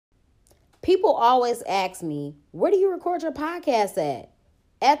People always ask me, where do you record your podcast at?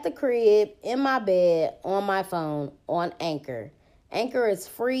 At the crib, in my bed, on my phone, on Anchor. Anchor is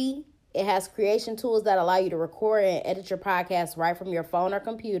free. It has creation tools that allow you to record and edit your podcast right from your phone or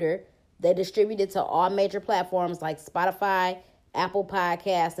computer. They distribute it to all major platforms like Spotify, Apple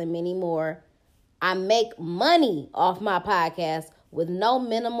Podcasts, and many more. I make money off my podcast with no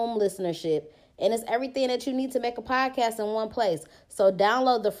minimum listenership. And it's everything that you need to make a podcast in one place. So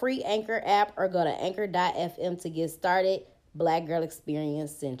download the free Anchor app or go to anchor.fm to get started. Black Girl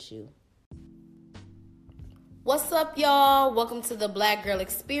Experience sent you. What's up, y'all? Welcome to the Black Girl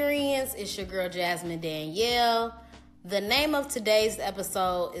Experience. It's your girl, Jasmine Danielle. The name of today's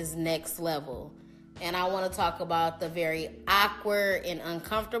episode is Next Level. And I want to talk about the very awkward and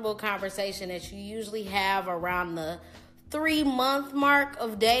uncomfortable conversation that you usually have around the 3-month mark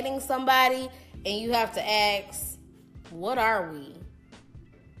of dating somebody. And you have to ask, what are we?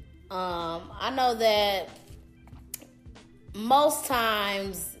 I know that most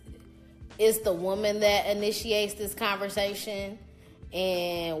times it's the woman that initiates this conversation.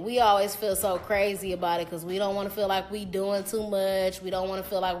 And we always feel so crazy about it because we don't want to feel like we doing too much. We don't want to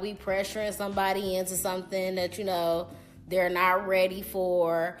feel like we pressuring somebody into something that, they're not ready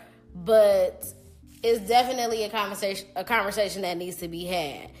for. But it's definitely a conversation that needs to be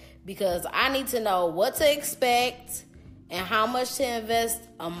had. Because I need to know what to expect and how much to invest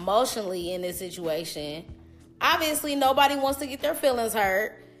emotionally in this situation. Obviously, nobody wants to get their feelings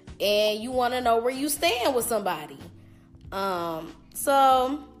hurt, and you want to know where you stand with somebody.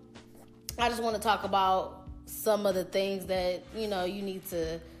 So I just want to talk about some of the things that, you need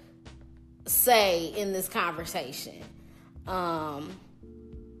to say in this conversation.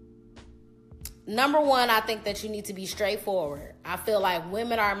 Number one, I think that you need to be straightforward. I feel like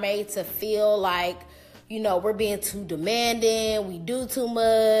women are made to feel like, we're being too demanding, we do too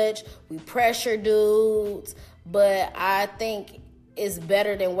much, we pressure dudes. But I think it's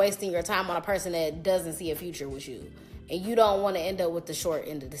better than wasting your time on a person that doesn't see a future with you. And you don't want to end up with the short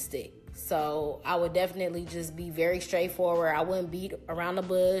end of the stick. So I would definitely just be very straightforward. I wouldn't beat around the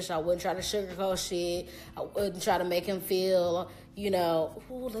bush. I wouldn't try to sugarcoat shit. I wouldn't try to make him feel,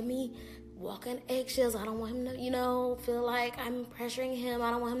 let me walk on eggshells. I don't want him to, feel like I'm pressuring him.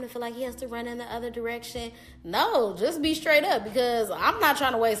 I don't want him to feel like he has to run in the other direction. No, just be straight up because I'm not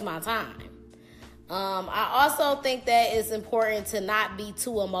trying to waste my time. I also think that it's important to not be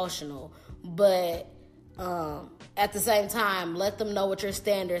too emotional, but at the same time, let them know what your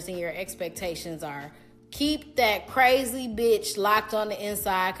standards and your expectations are. Keep that crazy bitch locked on the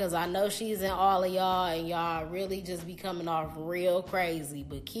inside because I know she's in all of y'all and y'all really just be coming off real crazy.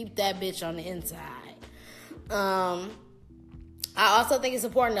 But keep that bitch on the inside. I also think it's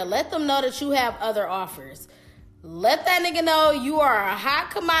important to let them know that you have other offers. Let that nigga know you are a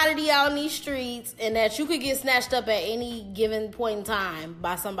hot commodity out in these streets and that you could get snatched up at any given point in time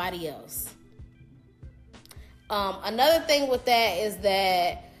by somebody else. Another thing with that is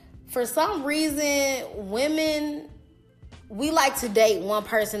that for some reason, women, we like to date one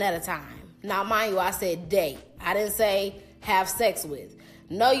person at a time. Now, mind you, I said date. I didn't say have sex with.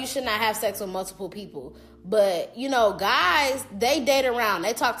 No, you should not have sex with multiple people. But, guys, they date around.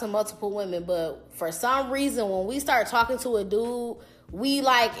 They talk to multiple women. But for some reason, when we start talking to a dude, we,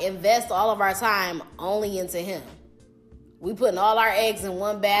 invest all of our time only into him. We putting all our eggs in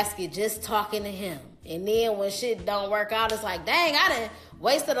one basket just talking to him. And then when shit don't work out, it's like, dang, I done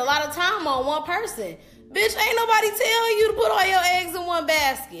wasted a lot of time on one person. Bitch, ain't nobody tell you to put all your eggs in one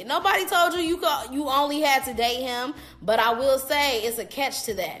basket. Nobody told you you only had to date him. But I will say it's a catch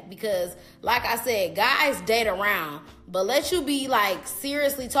to that. Because, like I said, guys date around. But let you be,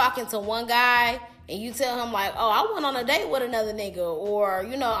 seriously talking to one guy and you tell him, oh, I went on a date with another nigga. Or,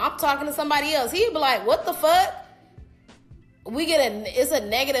 I'm talking to somebody else. He'd be like, what the fuck? It's a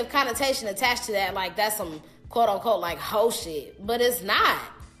negative connotation attached to that, that's some quote-unquote, hoe shit. But it's not.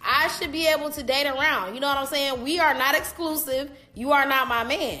 I should be able to date around. You know what I'm saying? We are not exclusive. You are not my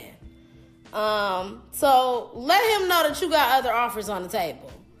man. So let him know that you got other offers on the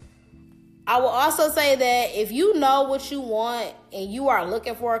table. I will also say that if you know what you want and you are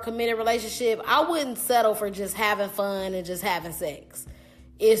looking for a committed relationship, I wouldn't settle for just having fun and just having sex.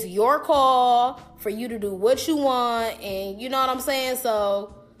 It's your call for you to do what you want, and you know what I'm saying?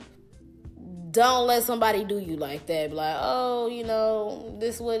 So don't let somebody do you like that. Be like, oh,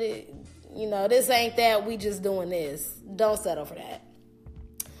 this ain't that. We just doing this. Don't settle for that.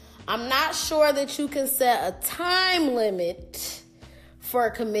 I'm not sure that you can set a time limit for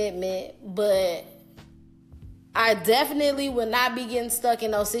commitment, but I definitely would not be getting stuck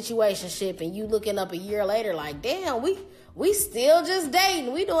in no situationship and you looking up a year later like, damn, we We still just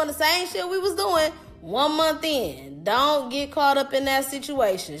dating. We doing the same shit we was doing 1 month in. Don't get caught up in that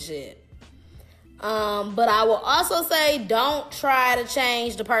situation shit. But I will also say, don't try to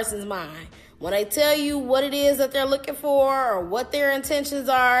change the person's mind. When they tell you what it is that they're looking for or what their intentions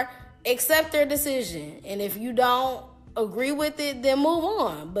are, accept their decision. And if you don't agree with it, then move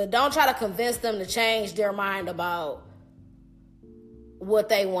on. But don't try to convince them to change their mind about what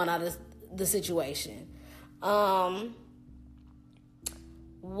they want out of the situation.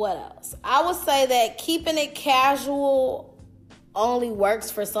 What else? I would say that keeping it casual only works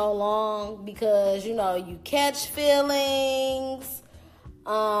for so long because, you know, you catch feelings.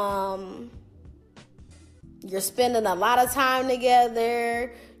 You're spending a lot of time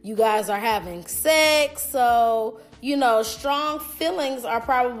together. You guys are having sex. So, you know, strong feelings are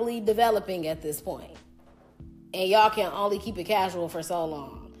probably developing at this point. And y'all can only keep it casual for so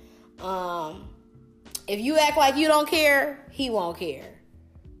long. If you act like you don't care, he won't care.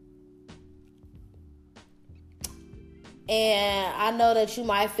 And I know that you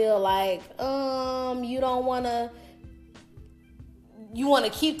might feel like, you want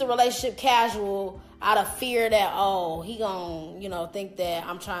to keep the relationship casual out of fear that, he gonna, think that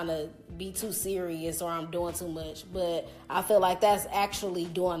I'm trying to be too serious or I'm doing too much. But I feel like that's actually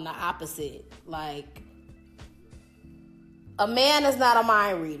doing the opposite. Like, a man is not a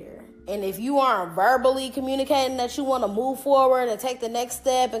mind reader. And if you aren't verbally communicating that you want to move forward and take the next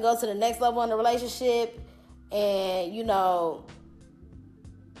step and go to the next level in the relationship, and,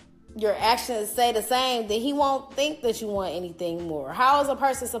 your actions say the same, then he won't think that you want anything more. How is a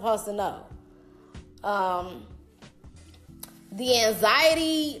person supposed to know? The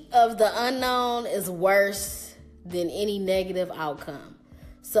anxiety of the unknown is worse than any negative outcome.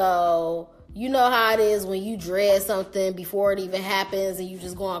 So, you know how it is when you dread something before it even happens and you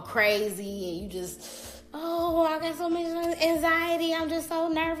just going crazy and you just, I got so much anxiety. I'm just so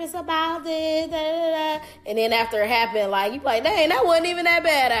nervous about this. Da, da, da. And then after it happened, like, you like, dang, that wasn't even that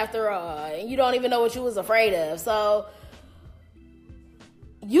bad after all. And you don't even know what you was afraid of. So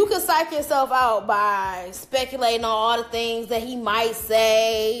you could psych yourself out by speculating on all the things that he might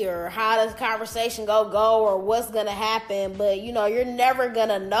say or how the conversation go or what's going to happen. But, you're never going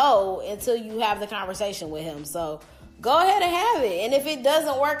to know until you have the conversation with him. So go ahead and have it. And if it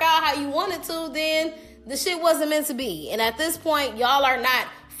doesn't work out how you want it to, then the shit wasn't meant to be. And at this point, y'all are not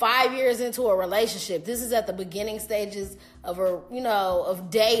 5 years into a relationship. This is at the beginning stages of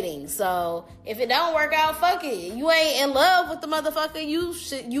of dating. So if it don't work out, fuck it. You ain't in love with the motherfucker. You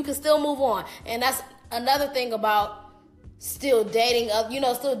can still move on. And that's another thing about still dating,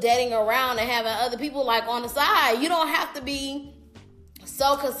 still dating around and having other people like on the side. You don't have to be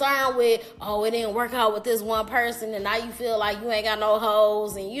so concerned with, it didn't work out with this one person and now you feel like you ain't got no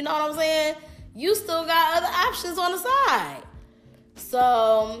hoes, and you know what I'm saying? You still got other options on the side.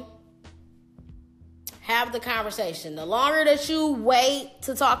 So have the conversation. The longer that you wait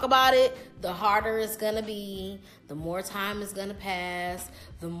to talk about it, the harder it's going to be. The more time is going to pass.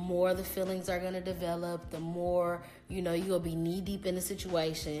 The more the feelings are going to develop. The more, you're going to be knee deep in the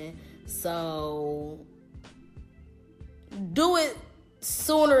situation. So do it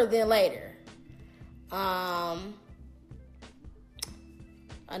sooner than later.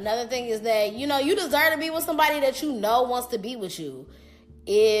 Another thing is that, you deserve to be with somebody that wants to be with you.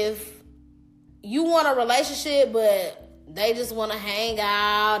 If you want a relationship, but they just want to hang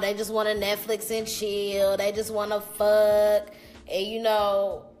out, they just want to Netflix and chill, they just want to fuck, and,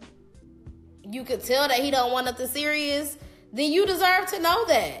 you could tell that he don't want nothing serious, then you deserve to know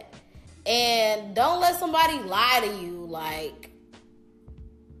that. And don't let somebody lie to you. Like,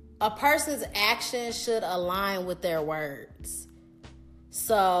 a person's actions should align with their words.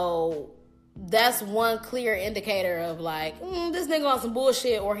 So that's one clear indicator of like, this nigga on some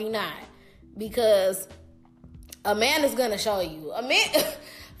bullshit or he not. Because a man is going to show you. A man,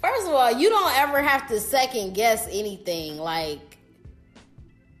 first of all, you don't ever have to second guess anything. Like,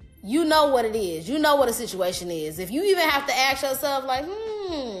 you know what it is. You know what a situation is. If you even have to ask yourself like,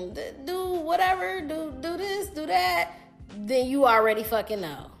 do whatever, do this, do that, then you already fucking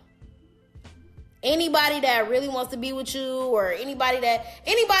know. Anybody that really wants to be with you, or anybody,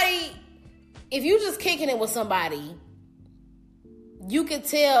 if you just kicking it with somebody, you could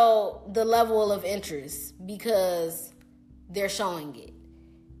tell the level of interest because they're showing it.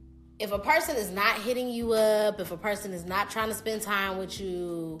 If a person is not hitting you up, if a person is not trying to spend time with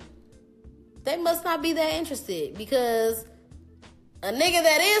you, they must not be that interested, because a nigga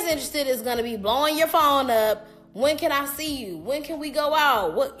that is interested is going to be blowing your phone up. When can I see you? When can we go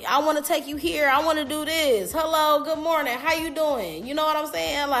out? What, I want to take you here. I want to do this. Hello, good morning. How you doing? You know what I'm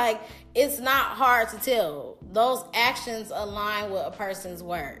saying? Like, it's not hard to tell. those actions align with a person's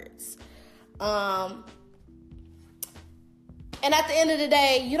words. And at the end of the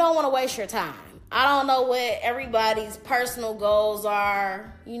day, you don't want to waste your time. I don't know what everybody's personal goals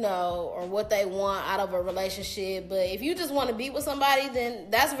are, or what they want out of a relationship. But if you just want to be with somebody, then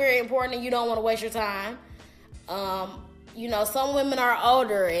that's very important and you don't want to waste your time. Some women are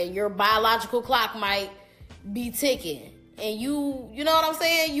older and your biological clock might be ticking. And you know what I'm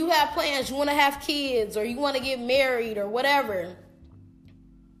saying? You have plans. You want to have kids or you want to get married or whatever.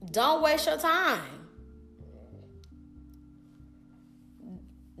 Don't waste your time.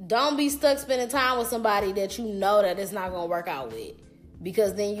 Don't be stuck spending time with somebody that you know that it's not going to work out with.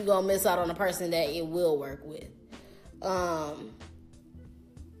 Because then you're going to miss out on the person that it will work with.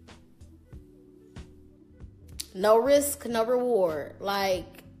 No risk, no reward.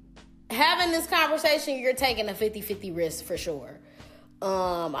 Like, having this conversation, you're taking a 50-50 risk for sure.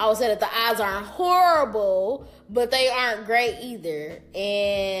 I would say that the odds aren't horrible, but they aren't great either.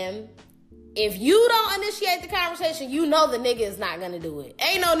 And if you don't initiate the conversation, you know the nigga is not going to do it.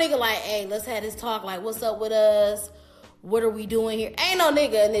 Ain't no nigga like, hey, let's have this talk. Like, what's up with us? What are we doing here? Ain't no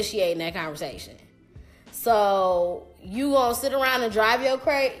nigga initiating that conversation. So you gonna sit around and drive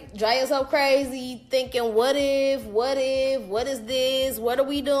yourself crazy thinking, what if, what is this? What are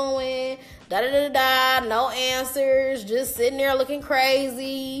we doing? Da-da-da-da, no answers, just sitting there looking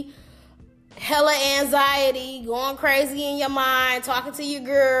crazy. Hella anxiety, going crazy in your mind, talking to your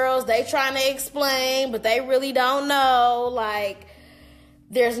girls. They trying to explain, but they really don't know. Like,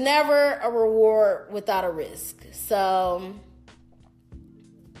 there's never a reward without a risk. So,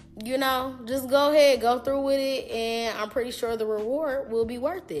 just go ahead, go through with it, and I'm pretty sure the reward will be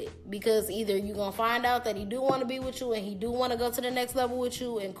worth it. Because either you're going to find out that he do want to be with you and he do want to go to the next level with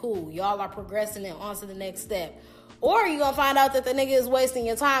you, and cool, y'all are progressing and on to the next step. Or you're going to find out that the nigga is wasting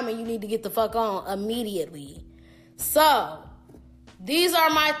your time and you need to get the fuck on immediately. So, these are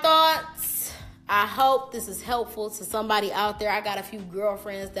my thoughts. I hope this is helpful to somebody out there. I got a few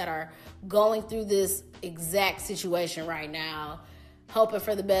girlfriends that are going through this exact situation right now. Hoping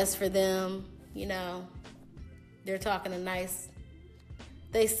for the best for them. They're talking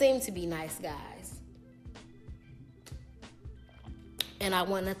they seem to be nice guys. And I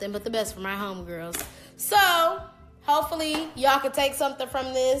want nothing but the best for my homegirls. So, hopefully, y'all can take something from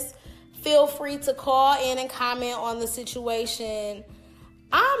this. Feel free to call in and comment on the situation.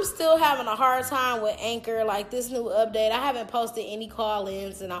 I'm still having a hard time with Anchor, like this new update. I haven't posted any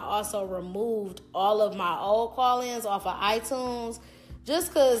call-ins, and I also removed all of my old call-ins off of iTunes just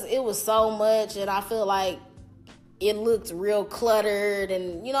because it was so much, and I feel like it looked real cluttered,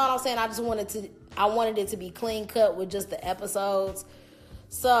 and you know what I'm saying? I wanted it to be clean cut with just the episodes.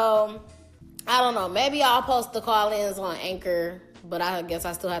 So, I don't know. Maybe I'll post the call-ins on Anchor, but I guess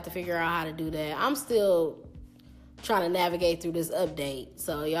I still have to figure out how to do that. I'm still trying to navigate through this update,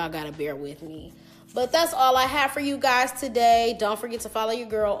 so y'all gotta bear with me. But that's all I have for you guys today. Don't forget to follow your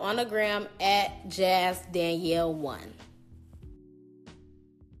girl on the gram at JazzDanielle1.